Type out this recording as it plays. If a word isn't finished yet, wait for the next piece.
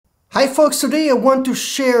Hi folks, today I want to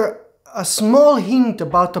share a small hint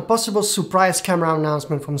about a possible surprise camera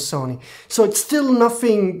announcement from Sony. So it's still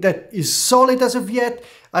nothing that is solid as of yet,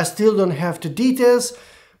 I still don't have the details,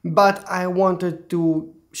 but I wanted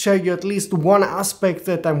to share you at least one aspect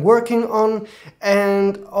that I'm working on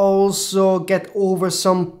and also get over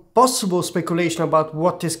some possible speculation about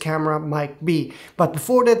what this camera might be. But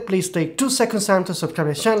before that, please take 2 seconds time to subscribe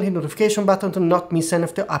to the channel, hit the notification button to not miss any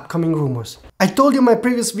of the upcoming rumors. I told you in my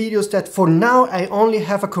previous videos that for now I only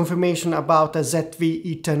have a confirmation about the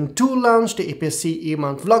ZV-E10 II launch, the aps-c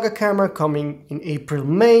E-mount vlogger camera coming in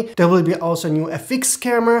April-May. There will be also a new FX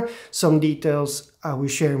camera, some details I will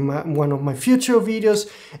share in one of my future videos,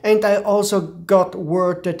 and I also got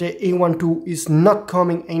word that the A1 II is not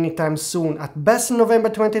coming anytime soon, at best in November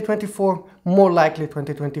 2024, more likely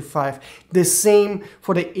 2025. The same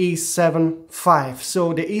for the A7 V.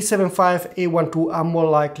 So the A7 V, A1 II are more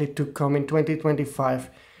likely to come in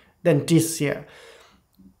 2025 than this year.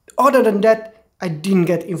 Other than that, I didn't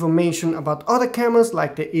get information about other cameras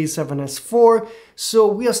like the A7S IV, so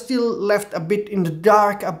we are still left a bit in the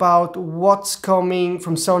dark about what's coming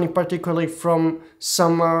from Sony, particularly from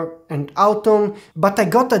summer and autumn. But I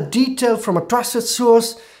got a detail from a trusted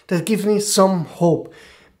source that gives me some hope.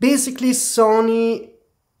 Basically, Sony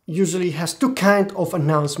usually has two kinds of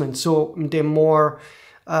announcements, so the more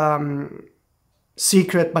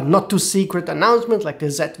secret but not too secret announcements like the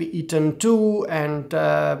ZV-E10 II and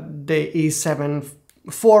the A7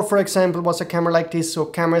 IV, for example, was a camera like this. So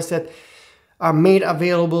cameras that are made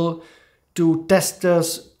available to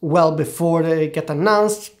testers well before they get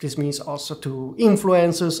announced. This means also to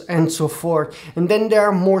influencers and so forth. And then there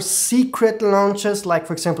are more secret launches like,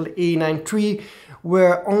 for example, the A9 III,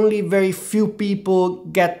 where only very few people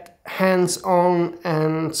get hands-on,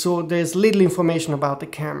 and so there's little information about the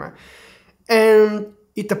camera. And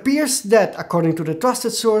it appears that, according to the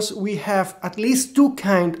trusted source, we have at least two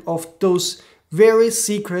kinds of those very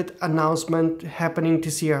secret announcements happening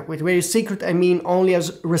this year. With very secret, I mean only a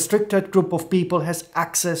restricted group of people has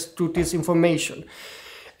access to this information.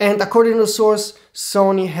 And according to the source,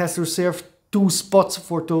 Sony has reserved 2 spots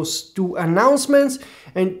for those 2 announcements.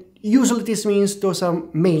 And usually this means those are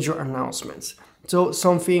major announcements. So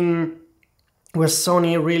something where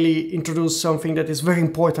Sony really introduced something that is very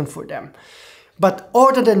important for them. But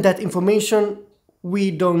other than that information, we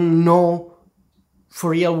don't know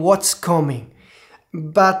for real what's coming.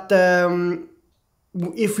 But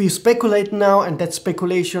if we speculate now, and that's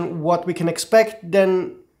speculation, what we can expect,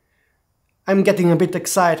 then I'm getting a bit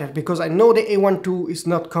excited, because I know the A1 II is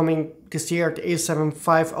not coming this year, the A7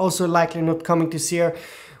 V also likely not coming this year.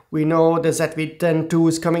 We know the ZV-10 II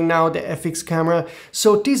is coming now, the FX camera.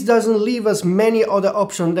 So this doesn't leave us many other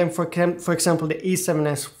options than for example the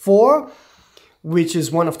A7S IV, which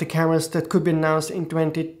is one of the cameras that could be announced in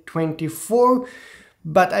 2024.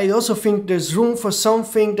 But I also think there's room for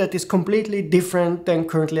something that is completely different than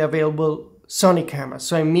currently available Sony cameras.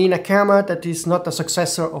 So I mean a camera that is not a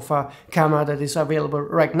successor of a camera that is available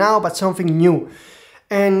right now, but something new.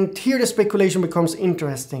 And here the speculation becomes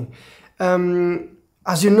interesting.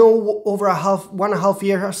 As you know, over 1.5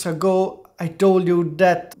 years ago, I told you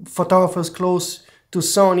that photographers close to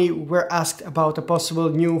Sony were asked about a possible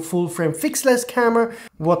new full-frame fixed lens camera,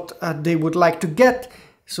 what they would like to get.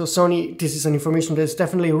 So Sony, this is an information that is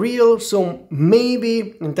definitely real, so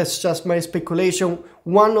maybe, and that's just my speculation,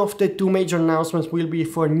 one of the 2 major announcements will be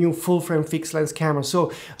for a new full-frame fixed lens camera.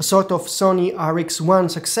 So a sort of Sony RX1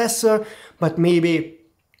 successor, but maybe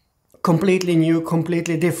completely new,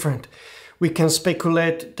 completely different. We can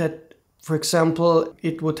speculate that, for example,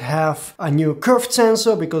 it would have a new curved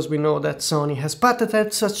sensor, because we know that Sony has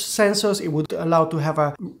patented such sensors. It would allow to have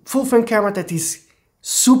a full-frame camera that is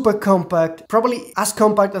super compact, probably as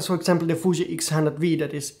compact as, for example, the Fuji X100V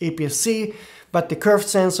that is aps-c, but the curved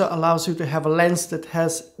sensor allows you to have a lens that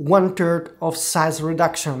has 1/3 of size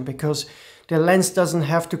reduction, because the lens doesn't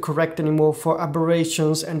have to correct anymore for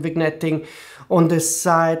aberrations and vignetting on the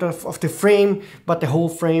side of the frame, but the whole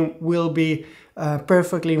frame will be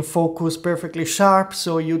perfectly in focus, perfectly sharp,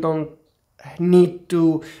 so you don't need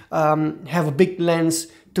to have a big lens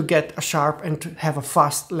to get a sharp and to have a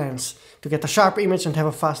fast lens, to get a sharp image and have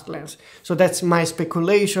a fast lens. So that's my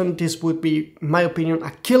speculation. This would be, in my opinion,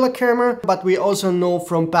 a killer camera. But we also know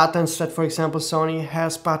from patents that, for example, Sony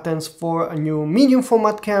has patents for a new medium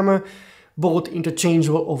format camera, both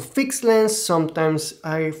interchangeable or fixed lens. Sometimes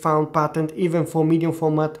I found patent even for medium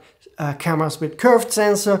format cameras with curved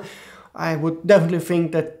sensor. I would definitely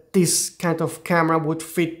think that this kind of camera would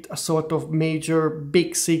fit a sort of major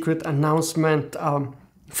big secret announcement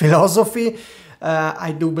philosophy.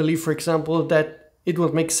 I do believe, for example, that it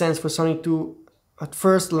would make sense for Sony to at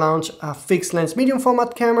first launch a fixed lens medium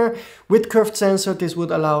format camera with curved sensor. This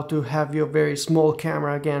would allow to have your very small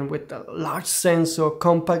camera again with a large sensor,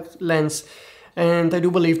 compact lens, and I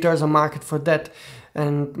do believe there's a market for that.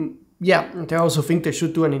 And yeah, I also think they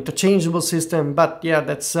should do an interchangeable system, but yeah,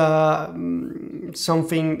 that's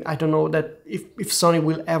something I don't know that if Sony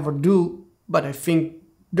will ever do, but I think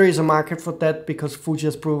there is a market for that because Fuji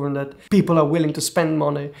has proven that people are willing to spend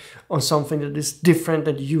money on something that is different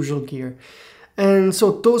than the usual gear. And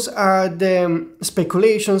so those are the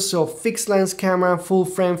speculations. So fixed lens camera, full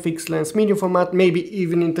frame fixed lens medium format, maybe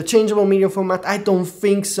even interchangeable medium format. I don't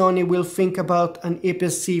think Sony will think about an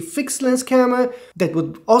aps-c fixed lens camera. That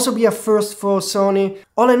would also be a first for Sony.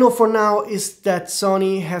 All I know for now is that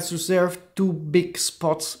Sony has reserved 2 big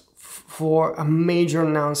spots for a major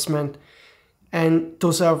announcement. And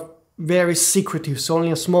those are very secretive, so only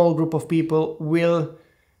a small group of people will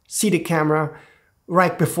see the camera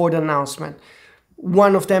right before the announcement.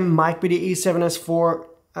 One of them might be the A7S IV,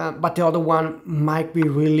 but the other one might be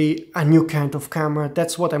really a new kind of camera.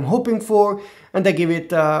 That's what I'm hoping for, and I give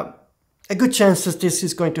it a good chance that this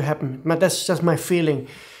is going to happen, but that's just my feeling.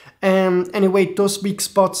 Anyway, those big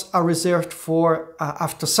spots are reserved for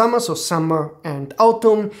after summer, so summer and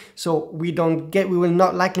autumn. So we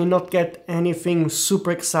will likely not get anything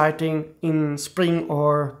super exciting in spring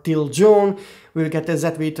or till June. We'll get the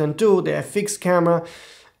ZV-E10 II, the FX camera,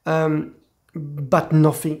 but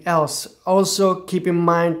nothing else. Also keep in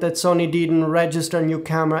mind that Sony didn't register a new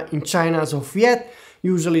camera in China as of yet.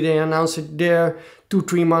 Usually they announce it there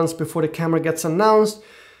 2-3 months before the camera gets announced.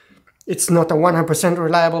 It's not a 100%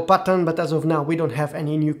 reliable pattern, but as of now we don't have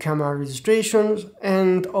any new camera registrations.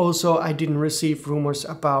 And also I didn't receive rumors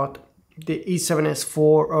about the A7S IV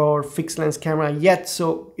or fixed lens camera yet,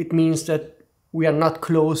 so it means that we are not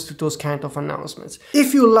close to those kind of announcements.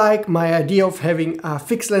 If you like my idea of having a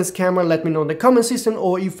fixed lens camera, let me know in the comment section,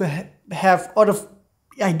 or if you have other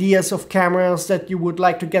ideas of cameras that you would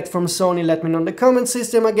like to get from Sony, let me know in the comment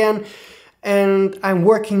system again. And I'm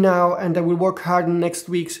working now, and I will work hard in next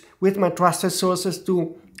weeks with my trusted sources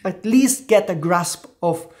to at least get a grasp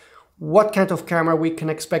of what kind of camera we can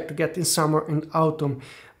expect to get in summer and autumn.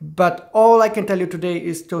 But all I can tell you today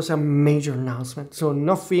is those are major announcements. So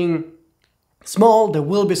nothing small, there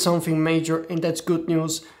will be something major, and that's good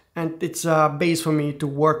news. And it's a base for me to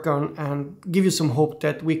work on and give you some hope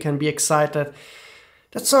that we can be excited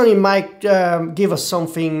that Sony might give us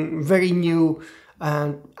something very new.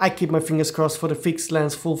 And I keep my fingers crossed for the fixed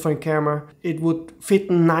lens full frame camera. It would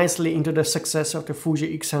fit nicely into the success of the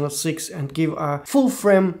Fuji X106 and give a full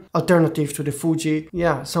frame alternative to the Fuji.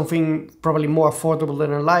 Yeah, something probably more affordable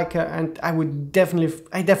than a Leica, and I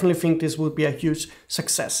definitely think this would be a huge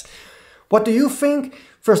success. What do you think?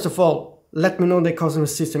 First of all, let me know in the comment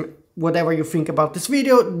system whatever you think about this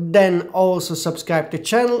video. Then also subscribe to the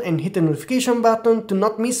channel and hit the notification button to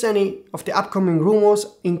not miss any of the upcoming rumors,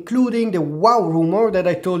 including the wow rumor that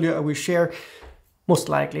I told you I will share most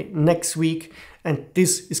likely next week. And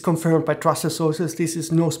this is confirmed by trusted sources. This is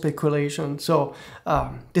no speculation. So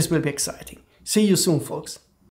this will be exciting. See you soon, folks.